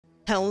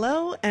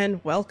Hello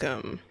and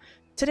welcome.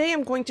 Today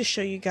I'm going to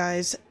show you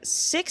guys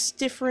 6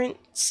 different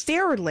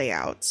stair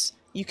layouts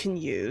you can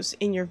use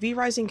in your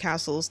V-Rising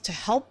castles to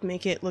help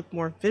make it look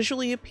more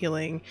visually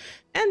appealing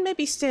and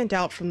maybe stand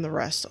out from the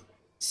rest.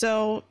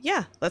 So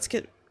yeah, let's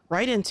get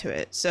right into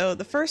it. So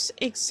the first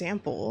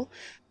example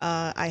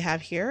I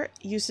have here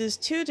uses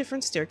 2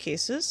 different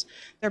staircases.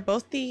 They're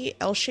both the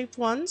L-shaped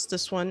ones.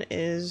 This one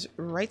is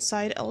right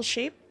side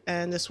L-shape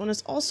and this one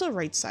is also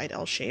right side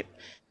L-shape.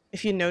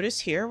 If you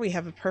notice here, we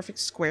have a perfect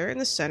square in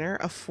the center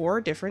of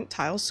 4 different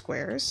tile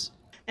squares.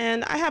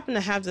 And I happen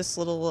to have this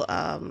little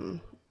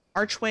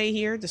archway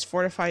here, this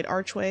fortified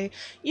archway.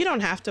 You don't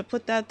have to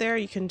put that there.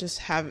 You can just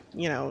have,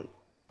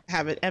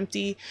 have it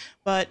empty.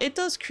 But it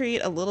does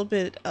create a little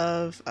bit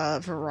of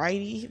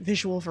variety,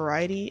 visual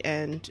variety,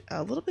 and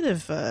a little bit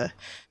of a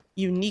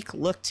unique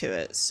look to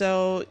it.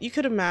 So you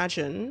could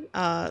imagine,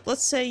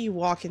 let's say you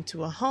walk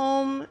into a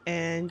home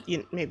and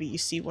maybe you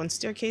see one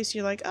staircase,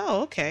 you're like,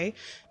 oh, okay.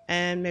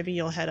 And maybe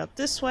you'll head up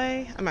this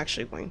way. I'm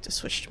actually going to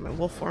switch to my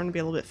wolf horn to be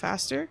a little bit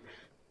faster.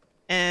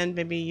 And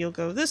maybe you'll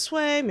go this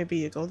way, maybe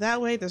you go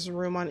that way. There's a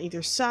room on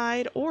either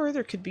side, or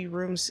there could be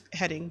rooms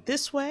heading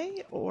this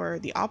way or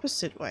the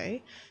opposite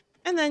way.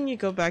 And then you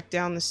go back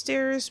down the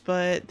stairs,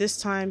 but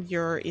this time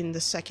you're in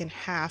the second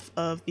half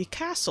of the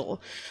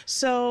castle.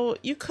 So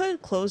you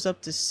could close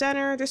up the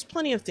center. There's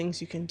plenty of things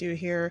you can do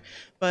here,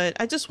 but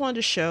I just wanted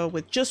to show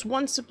with just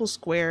one simple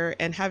square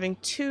and having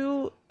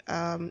 2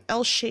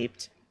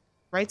 L-shaped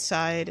right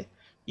side.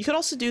 You could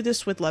also do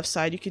this with left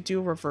side. You could do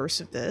a reverse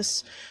of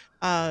this.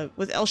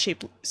 With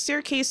L-shaped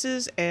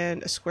staircases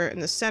and a square in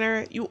the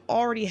center, you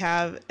already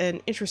have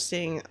an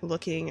interesting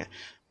looking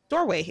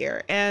doorway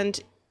here. And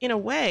in a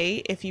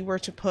way, if you were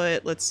to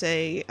put, let's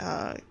say,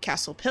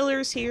 castle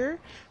pillars here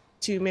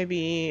to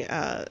maybe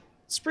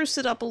spruce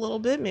it up a little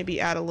bit,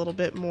 maybe add a little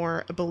bit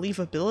more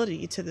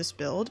believability to this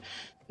build,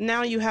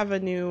 now you have a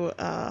new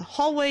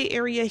hallway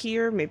area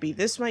here. Maybe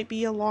this might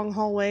be a long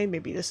hallway.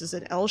 Maybe this is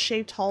an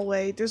L-shaped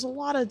hallway. There's a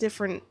lot of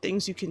different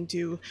things you can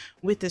do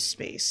with this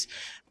space.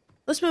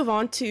 Let's move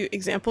on to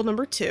example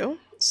number 2.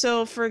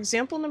 So for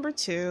example number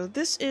 2,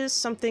 this is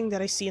something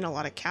that I see in a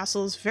lot of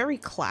castles, very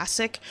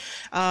classic,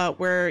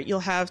 where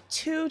you'll have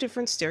 2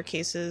 different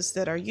staircases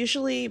that are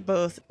usually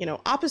both,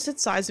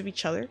 opposite sides of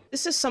each other.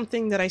 This is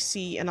something that I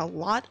see in a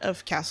lot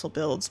of castle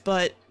builds,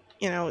 but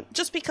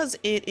just because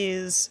it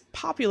is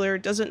popular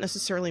doesn't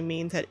necessarily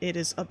mean that it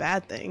is a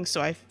bad thing. So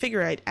I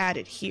figure I'd add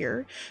it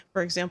here.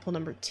 For example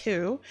number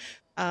 2,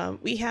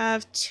 we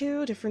have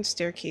 2 different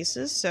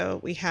staircases.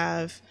 So we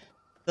have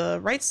the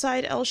right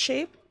side L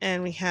shape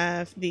and we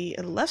have the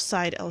left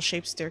side L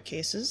shaped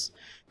staircases.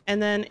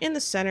 And then in the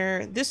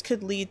center, this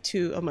could lead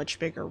to a much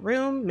bigger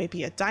room,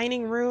 maybe a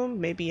dining room,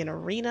 maybe an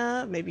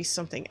arena, maybe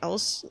something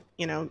else.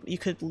 You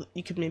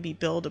could maybe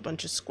build a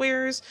bunch of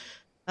squares.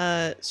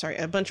 A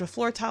bunch of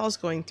floor tiles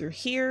going through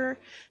here,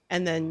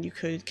 and then you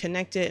could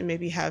connect it and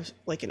maybe have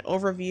like an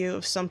overview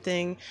of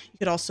something. You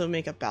could also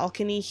make a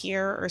balcony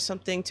here or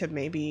something to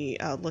maybe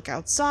look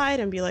outside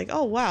and be like,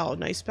 oh wow,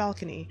 nice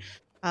balcony.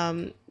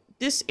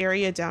 This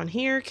area down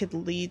here could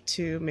lead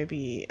to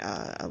maybe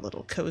a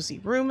little cozy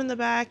room in the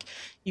back.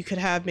 You could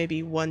have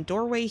maybe one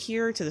doorway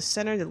here to the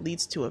center that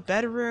leads to a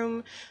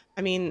bedroom.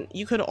 I mean,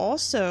 you could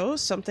also,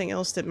 something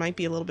else that might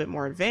be a little bit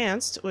more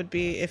advanced would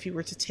be if you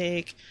were to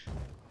take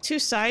 2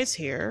 sides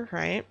here,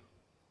 right?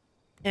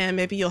 And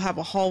maybe you'll have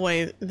a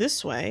hallway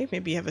this way.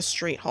 Maybe you have a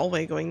straight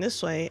hallway going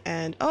this way.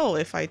 And oh,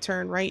 if I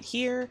turn right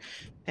here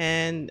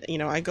and,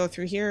 I go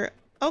through here,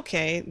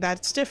 okay,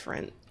 that's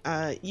different.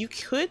 You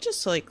could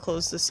just like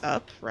close this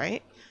up,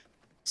 right?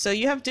 So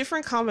you have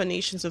different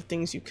combinations of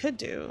things you could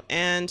do.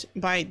 And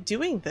by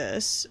doing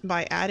this,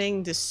 by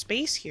adding this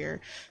space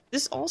here,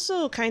 this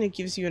also kind of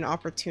gives you an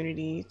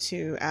opportunity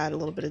to add a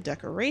little bit of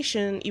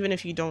decoration, even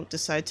if you don't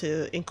decide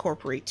to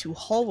incorporate 2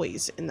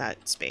 hallways in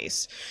that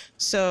space.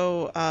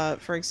 So,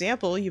 for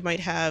example, you might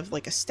have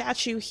like a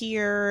statue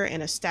here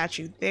and a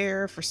statue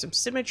there for some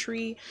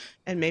symmetry.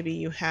 And maybe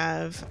you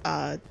have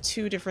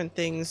 2 different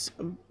things,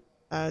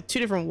 2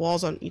 different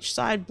walls on each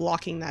side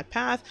blocking that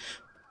path.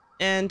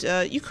 And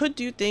you could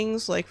do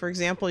things like, for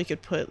example, you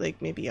could put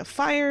like maybe a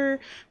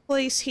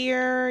fireplace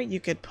here. You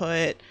could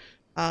put,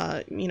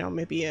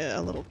 maybe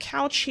a little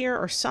couch here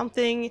or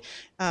something.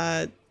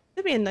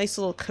 Maybe a nice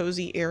little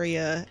cozy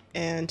area.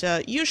 And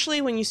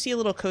usually when you see a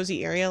little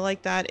cozy area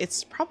like that,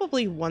 it's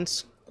probably one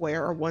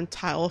square or one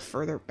tile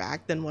further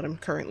back than what I'm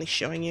currently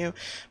showing you.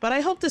 But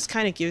I hope this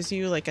kind of gives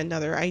you like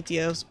another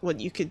idea of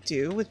what you could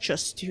do with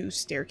just 2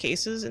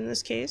 staircases in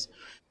this case.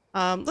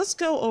 Let's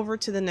go over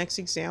to the next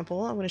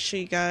example. I'm going to show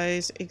you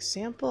guys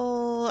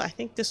example, I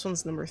think this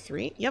one's number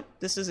 3. Yep,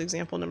 this is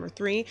example number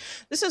 3.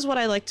 This is what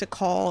I like to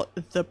call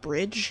the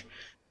bridge.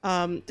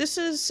 This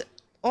is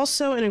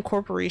also an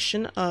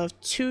incorporation of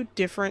 2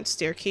 different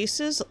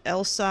staircases,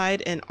 L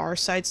side and R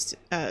side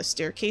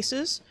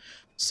staircases.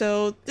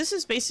 So this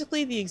is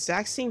basically the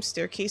exact same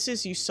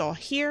staircases you saw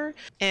here.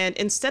 And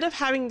instead of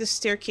having the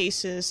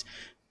staircases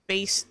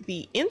face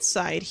the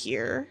inside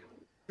here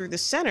through the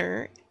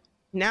center,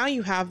 now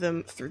you have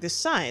them through the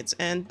sides,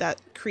 and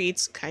that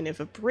creates kind of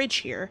a bridge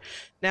here.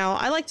 Now,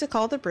 I like to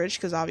call it a bridge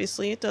because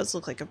obviously it does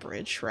look like a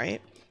bridge,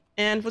 right?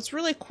 And what's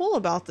really cool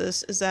about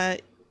this is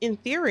that in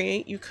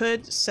theory, you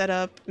could set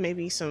up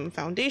maybe some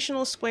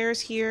foundational squares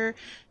here,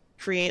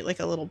 create like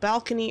a little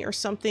balcony or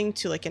something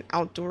to like an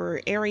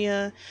outdoor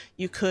area.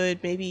 You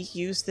could maybe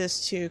use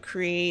this to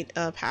create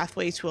a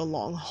pathway to a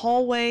long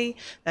hallway.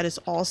 That is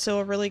also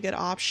a really good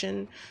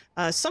option.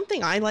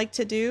 Something I like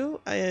to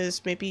do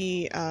is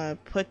maybe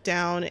put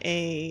down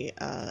a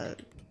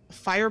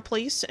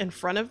fireplace in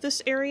front of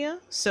this area.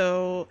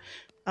 So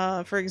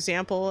for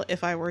example,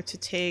 if I were to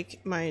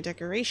take my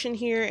decoration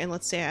here and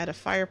let's say I had a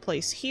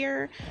fireplace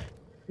here,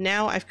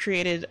 now I've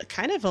created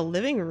kind of a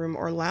living room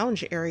or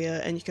lounge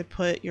area, and you could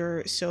put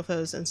your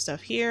sofas and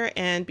stuff here,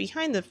 and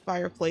behind the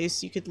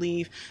fireplace you could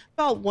leave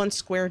about 1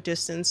 square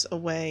distance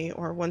away,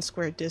 or 1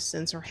 square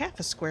distance, or half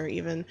a square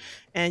even,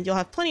 and you'll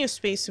have plenty of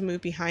space to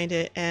move behind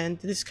it, and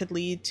this could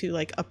lead to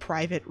like a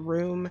private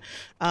room.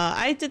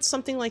 I did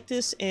something like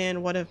this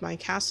in one of my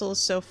castles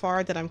so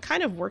far that I'm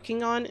kind of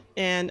working on,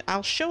 and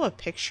I'll show a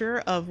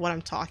picture of what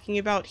I'm talking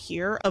about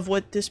here, of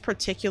what this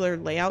particular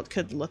layout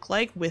could look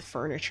like with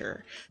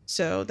furniture.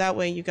 So that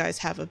way you guys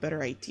have a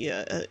better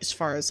idea as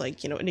far as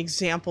like, you know, an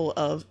example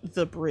of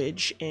the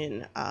bridge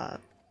in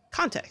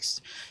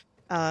context.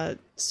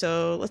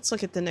 So let's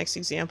look at the next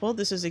example.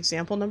 This is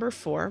example number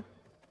 4.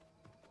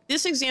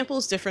 This example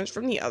is different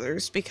from the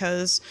others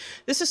because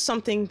this is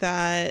something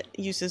that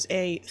uses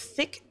a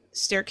thick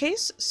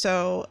staircase,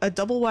 so a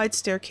double wide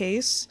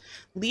staircase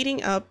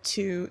leading up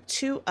to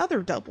 2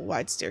 other double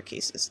wide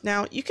staircases.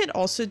 Now you could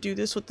also do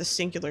this with the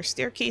singular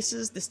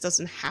staircases. This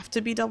doesn't have to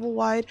be double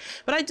wide,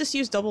 but I just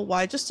use double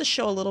wide just to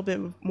show a little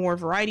bit more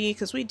variety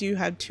because we do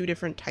have 2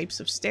 different types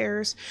of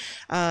stairs.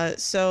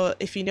 So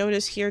if you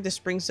notice here, this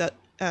brings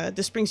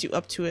you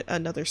up to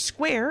another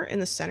square in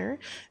the center,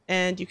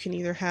 and you can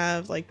either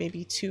have like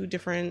maybe 2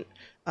 different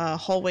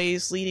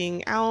hallways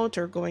leading out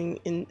or going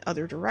in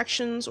other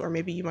directions, or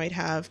maybe you might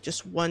have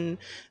just one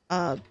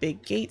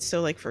big gate.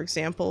 So like for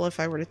example, if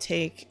I were to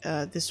take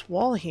this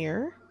wall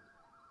here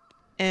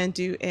and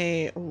do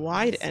a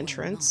wide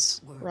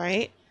entrance,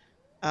 right?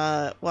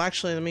 Well,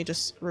 actually, let me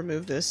just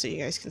remove this so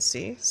you guys can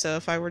see. So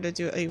if I were to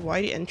do a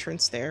wide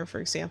entrance there, for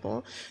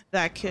example,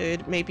 that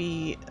could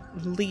maybe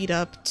lead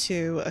up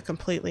to a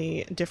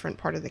completely different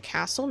part of the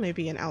castle,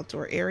 maybe an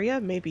outdoor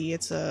area, maybe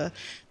it's a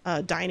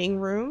dining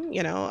room,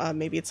 you know,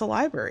 maybe it's a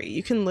library.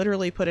 You can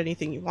literally put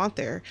anything you want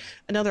there.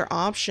 Another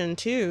option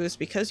too is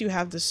because you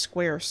have this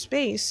square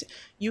space,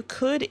 you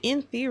could,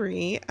 in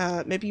theory,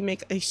 maybe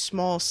make a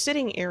small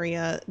sitting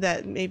area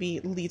that maybe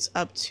leads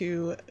up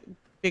to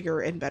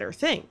bigger and better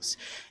things.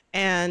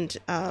 And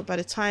by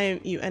the time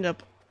you end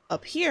up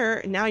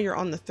here, now you're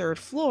on the 3rd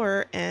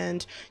floor,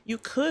 and you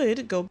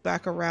could go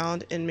back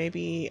around and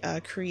maybe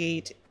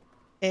create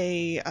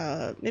a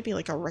maybe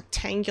like a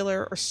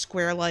rectangular or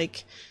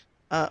square-like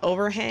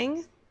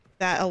overhang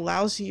that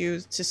allows you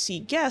to see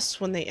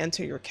guests when they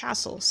enter your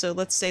castle. So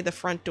let's say the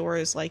front door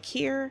is like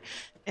here,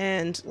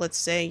 and let's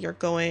say you're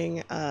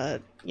going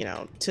you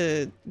know,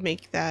 to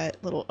make that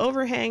little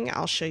overhang.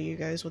 I'll show you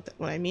guys what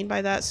I mean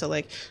by that. So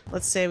like,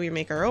 let's say we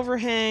make our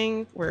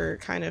overhang, we're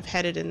kind of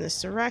headed in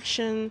this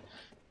direction,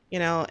 you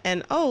know,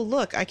 and oh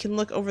look, I can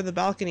look over the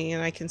balcony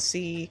and I can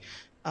see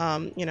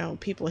you know,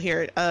 people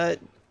here.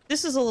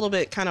 This is a little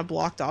bit kind of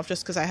blocked off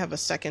just because I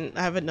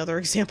have another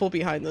example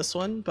behind this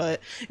one,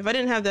 but if I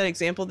didn't have that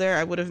example there,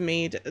 I would have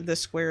made the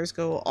squares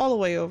go all the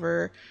way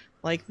over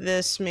like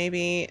this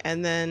maybe,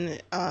 and then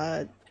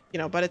you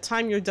know, by the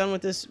time you're done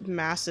with this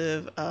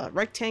massive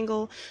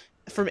rectangle,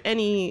 from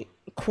any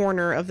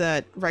corner of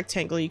that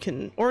rectangle you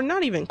can, or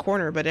not even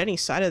corner, but any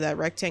side of that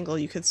rectangle,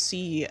 you could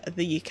see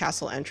the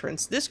castle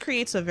entrance. This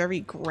creates a very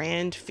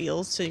grand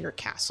feel to your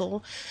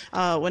castle.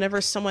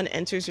 Whenever someone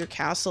enters your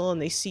castle and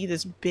they see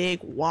this big,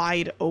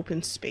 wide,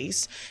 open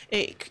space,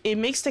 it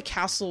makes the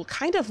castle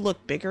kind of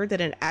look bigger than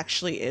it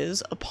actually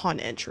is upon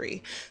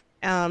entry.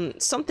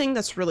 Something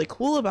that's really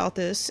cool about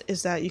this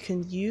is that you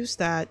can use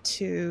that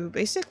to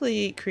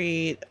basically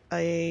create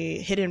a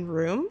hidden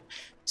room.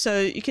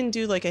 So you can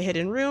do like a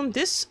hidden room.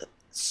 This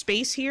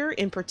space here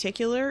in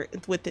particular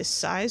with this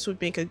size would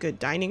make a good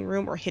dining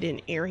room or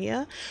hidden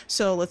area.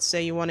 So let's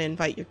say you want to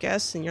invite your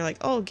guests and you're like,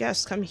 oh,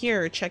 guests, come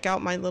here, check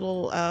out my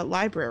little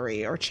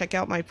library, or check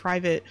out my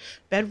private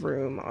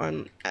bedroom.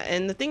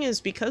 And the thing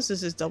is, because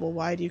this is double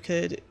wide, you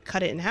could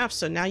cut it in half.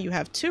 So now you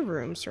have 2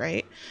 rooms,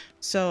 right?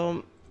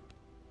 So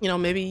you know,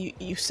 maybe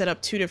you set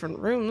up 2 different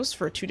rooms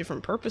for 2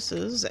 different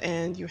purposes,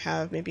 and you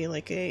have maybe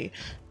like a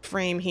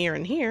frame here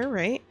and here,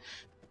 right?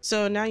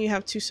 So now you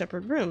have 2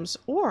 separate rooms.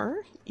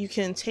 Or you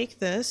can take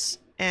this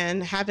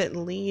and have it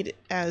lead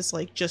as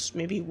like just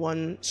maybe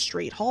one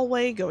straight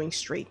hallway going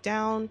straight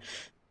down,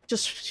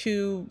 just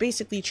to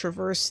basically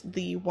traverse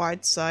the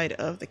wide side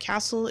of the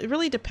castle. It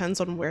really depends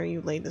on where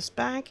you lay this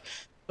back,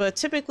 but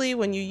typically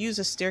when you use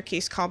a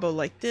staircase combo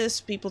like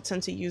this, people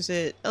tend to use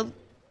it a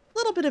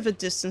little bit of a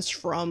distance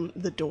from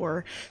the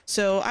door.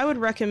 So I would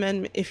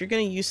recommend, if you're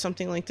going to use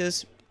something like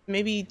this,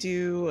 maybe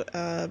do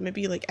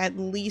maybe like at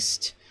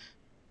least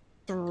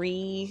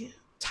 3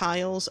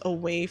 tiles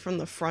away from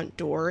the front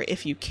door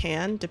if you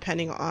can,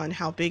 depending on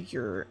how big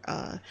your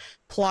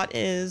plot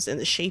is and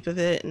the shape of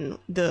it and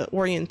the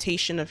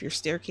orientation of your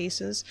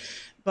staircases.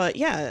 But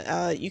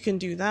yeah, you can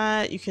do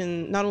that. You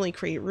can not only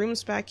create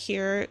rooms back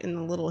here in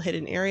the little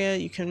hidden area,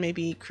 you can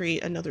maybe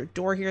create another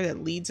door here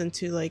that leads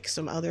into like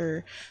some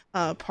other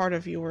part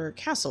of your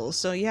castle.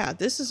 So yeah,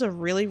 this is a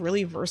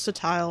really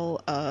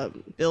versatile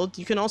build.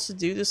 You can also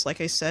do this, like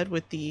I said,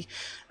 with the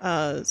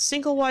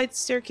single wide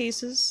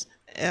staircases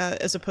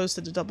as opposed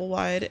to the double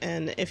wide.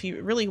 And if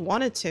you really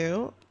wanted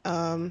to,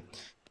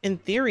 in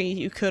theory,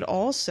 you could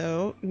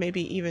also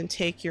maybe even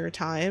take your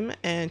time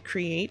and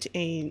create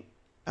a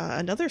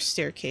another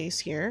staircase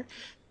here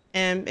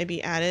and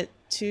maybe add it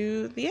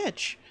to the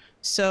edge.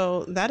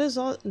 So that is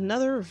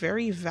another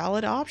very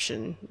valid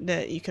option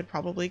that you could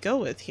probably go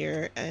with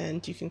here,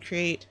 and you can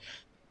create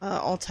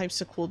all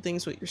types of cool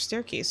things with your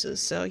staircases.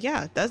 So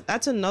yeah,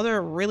 that's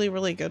another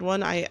really good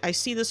one. I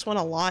see this one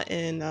a lot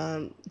in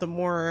the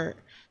more,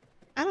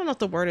 I don't know if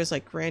the word is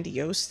like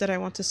grandiose that I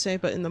want to say,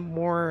 but in the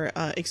more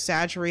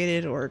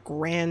exaggerated or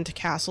grand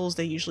castles,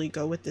 they usually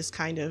go with this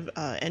kind of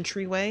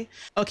entryway.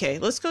 Okay,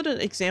 let's go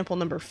to example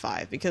number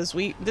 5, because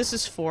this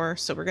is 4,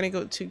 so we're gonna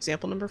go to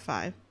example number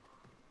 5.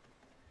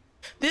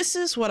 This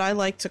is what I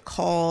like to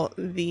call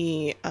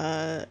the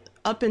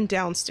up and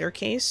down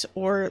staircase,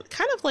 or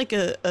kind of like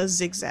a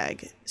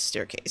zigzag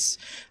staircase.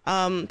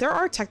 There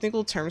are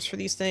technical terms for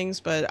these things,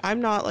 but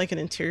I'm not like an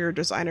interior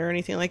designer or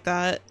anything like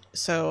that,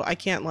 so I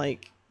can't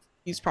like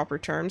use proper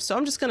terms, so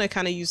I'm just gonna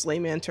kind of use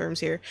layman terms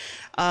here.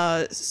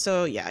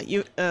 So yeah,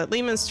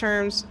 layman's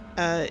terms,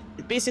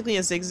 basically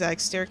a zigzag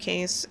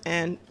staircase,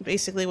 and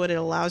basically what it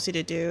allows you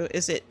to do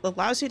is it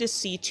allows you to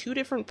see 2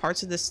 different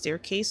parts of the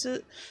staircase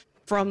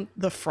from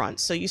the front.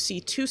 So you see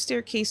 2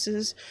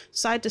 staircases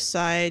side to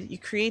side. You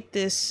create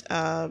this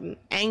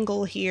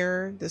angle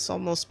here, this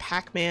almost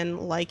Pac-Man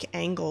like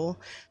angle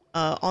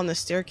on the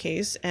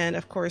staircase, and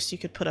of course you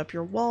could put up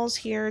your walls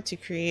here to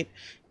create,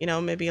 you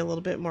know, maybe a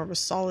little bit more of a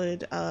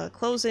solid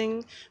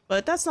closing,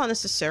 but that's not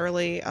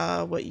necessarily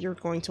what you're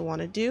going to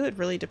want to do. It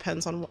really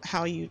depends on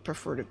how you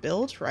prefer to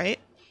build, right?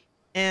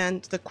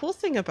 And the cool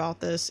thing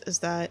about this is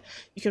that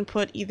you can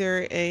put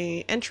either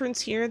a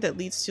entrance here that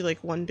leads to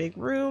like one big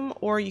room,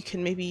 or you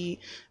can maybe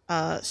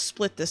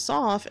split this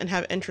off and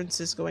have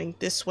entrances going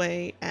this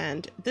way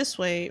and this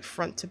way,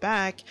 front to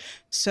back.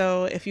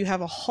 So if you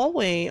have a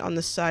hallway on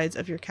the sides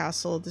of your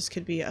castle, this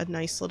could be a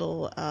nice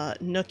little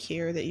nook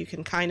here that you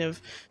can kind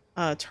of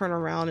turn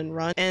around and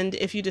run. And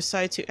if you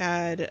decide to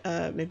add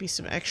maybe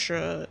some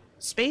extra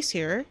space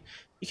here,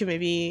 you can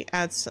maybe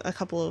add a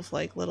couple of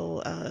like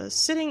little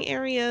sitting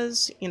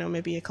areas, you know,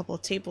 maybe a couple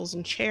of tables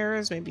and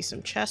chairs, maybe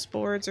some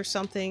chessboards or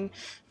something.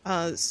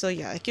 So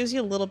yeah, it gives you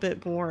a little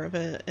bit more of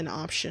an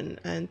option.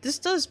 And this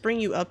does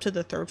bring you up to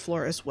the 3rd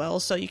floor as well.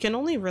 So you can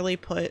only really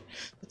put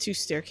the 2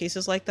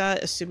 staircases like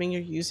that, assuming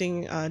you're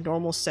using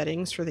normal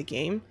settings for the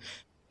game.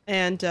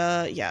 And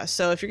yeah,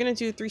 so if you're going to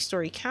do a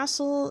 3-story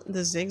castle,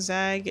 the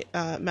zigzag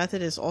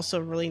method is also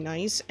really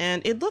nice.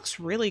 And it looks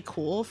really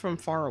cool from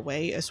far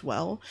away as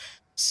well.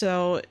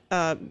 So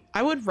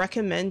I would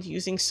recommend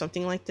using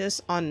something like this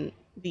on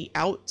the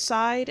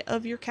outside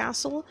of your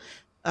castle.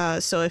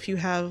 So if you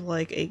have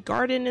like a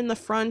garden in the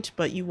front,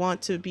 but you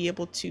want to be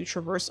able to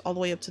traverse all the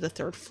way up to the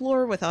 3rd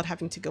floor without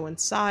having to go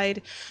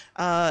inside,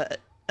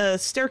 a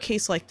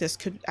staircase like this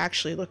could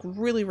actually look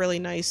really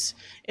nice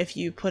if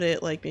you put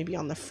it like maybe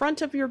on the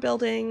front of your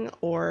building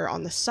or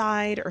on the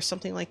side or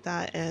something like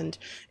that, and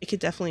it could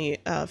definitely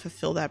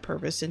fulfill that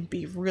purpose and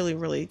be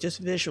really just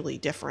visually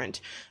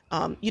different.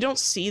 You don't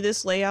see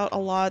this layout a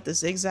lot. The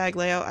zigzag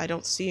layout I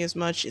don't see as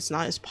much. It's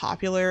not as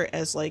popular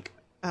as like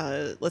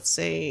let's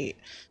say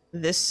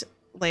this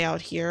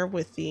layout here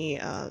with the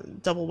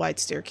double wide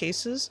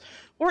staircases,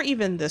 or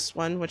even this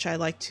one, which I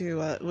like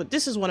to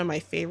this is one of my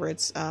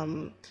favorites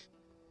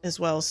as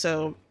well.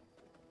 So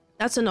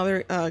that's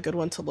another good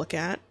one to look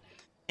at.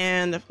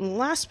 And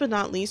last but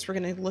not least, we're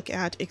going to look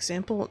at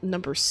example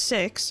number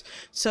 6.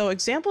 So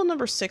example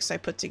number 6 I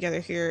put together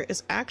here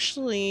is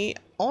actually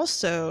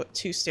also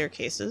 2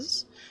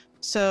 staircases.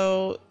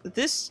 So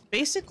this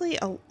basically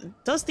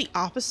does the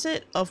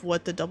opposite of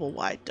what the double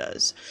wide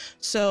does.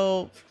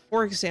 So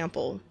for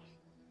example,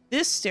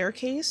 this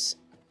staircase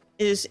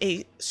is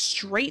a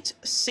straight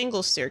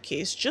single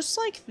staircase, just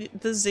like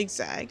the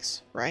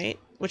zigzags, right?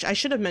 Which I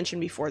should have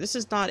mentioned before. This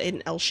is not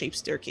an L-shaped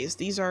staircase.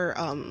 These are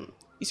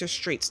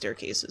straight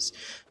staircases.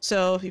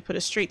 So if you put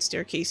a straight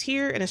staircase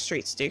here and a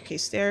straight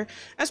staircase there,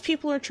 as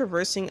people are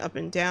traversing up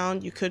and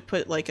down, you could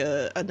put like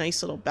a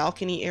nice little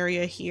balcony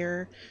area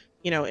here,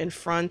 you know, in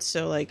front.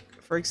 So like,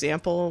 for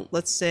example,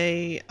 let's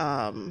say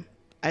I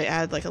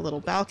add like a little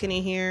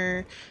balcony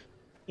here,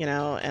 you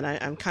know, and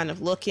I'm kind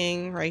of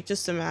looking, right?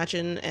 Just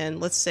imagine, and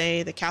let's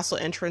say the castle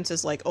entrance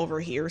is like over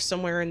here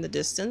somewhere in the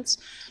distance.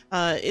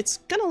 It's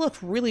gonna look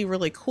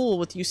really cool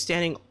with you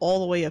standing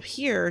all the way up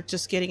here,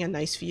 just getting a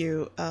nice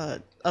view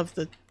of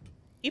the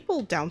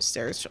people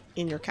downstairs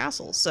in your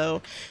castle.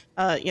 So,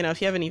 you know,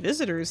 if you have any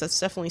visitors, that's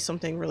definitely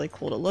something really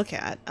cool to look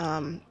at.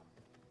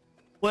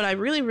 What I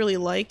really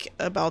like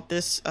about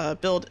this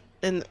build,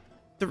 and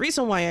the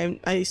reason why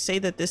I say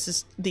that this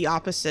is the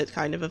opposite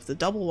kind of the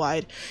double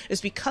wide,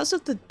 is because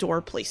of the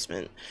door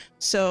placement.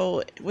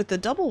 So with the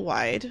double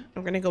wide,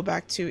 I'm going to go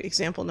back to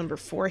example number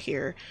 4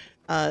 here.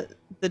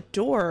 The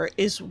door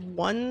is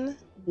one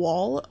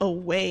wall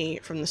away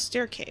from the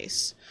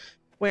staircase,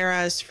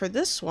 whereas for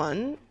this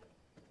one,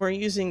 we're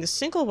using the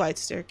single wide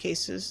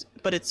staircases,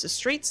 but it's a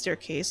straight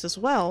staircase as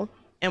well.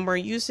 And we're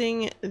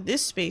using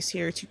this space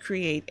here to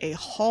create a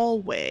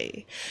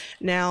hallway.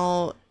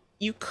 Now,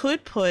 you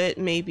could put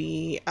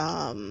maybe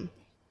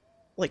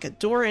like a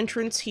door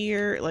entrance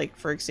here. Like,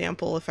 for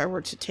example, if I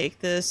were to take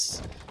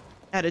this,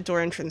 add a door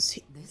entrance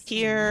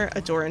here,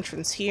 a door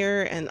entrance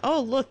here, and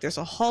oh look, there's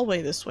a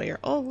hallway this way, or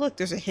oh look,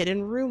 there's a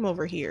hidden room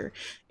over here.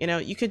 You know,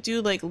 you could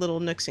do like little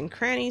nooks and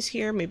crannies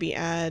here, maybe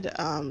add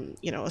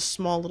you know, a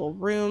small little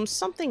room,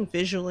 something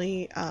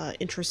visually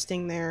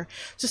interesting there,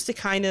 just to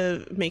kind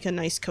of make a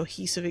nice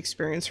cohesive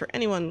experience for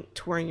anyone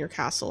touring your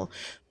castle.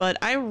 But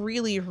I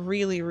really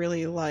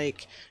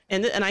like,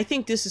 and I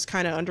think this is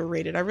kind of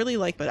underrated, I really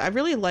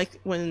like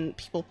when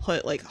people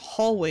put like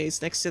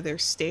hallways next to their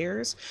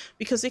stairs,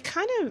 because it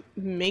kind of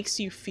makes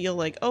you feel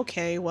like,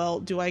 okay, well,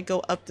 do I go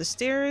up the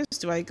stairs?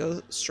 Do I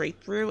go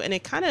straight through? And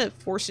it kind of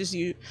forces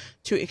you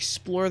to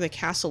explore the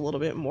castle a little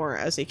bit more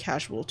as a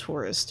casual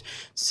tourist.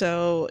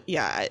 So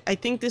yeah, I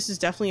think this is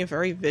definitely a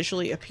very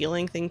visually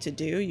appealing thing to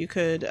do. You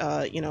could,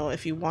 you know,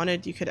 if you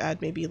wanted, you could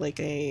add maybe like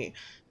a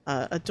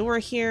door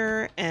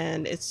here,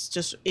 and it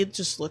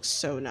just looks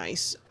so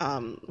nice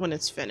when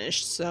it's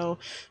finished. So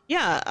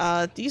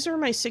yeah, these are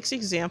my 6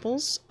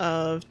 examples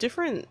of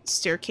different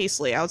staircase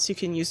layouts you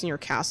can use in your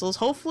castles.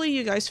 Hopefully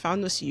you guys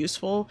found this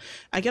useful.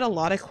 I get a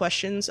lot of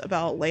questions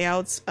about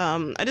layouts.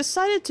 I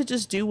decided to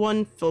just do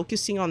one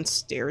focusing on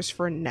stairs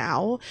for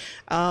now,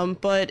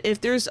 but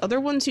if there's other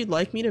ones you'd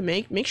like me to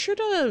make sure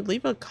to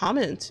leave a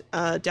comment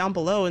down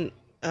below and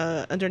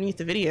underneath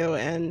the video,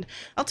 and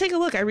I'll take a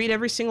look. I read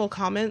every single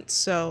comment,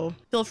 so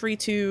feel free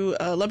to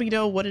let me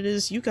know what it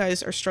is you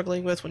guys are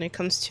struggling with when it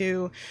comes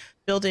to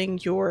building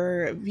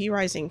your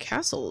V-Rising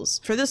castles.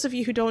 For those of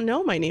you who don't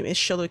know, my name is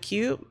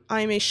ShillowQ.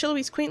 I am a Shillow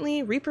Eats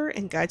Quaintly, Reaper,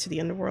 and Guide to the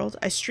Underworld.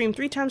 I stream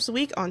 3 times a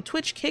week on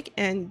Twitch, Kick,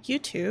 and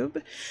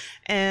YouTube.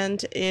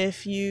 And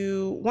if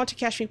you want to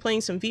catch me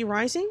playing some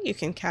V-Rising, you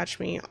can catch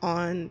me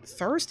on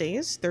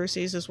Thursdays.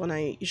 Thursdays is when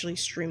I usually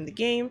stream the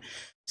game.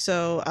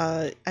 So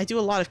I do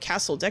a lot of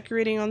castle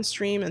decorating on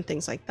stream and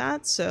things like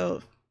that,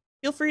 so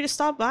feel free to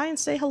stop by and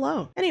say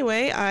hello.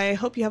 Anyway, I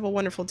hope you have a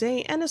wonderful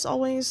day, and as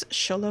always,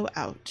 Sholo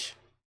out.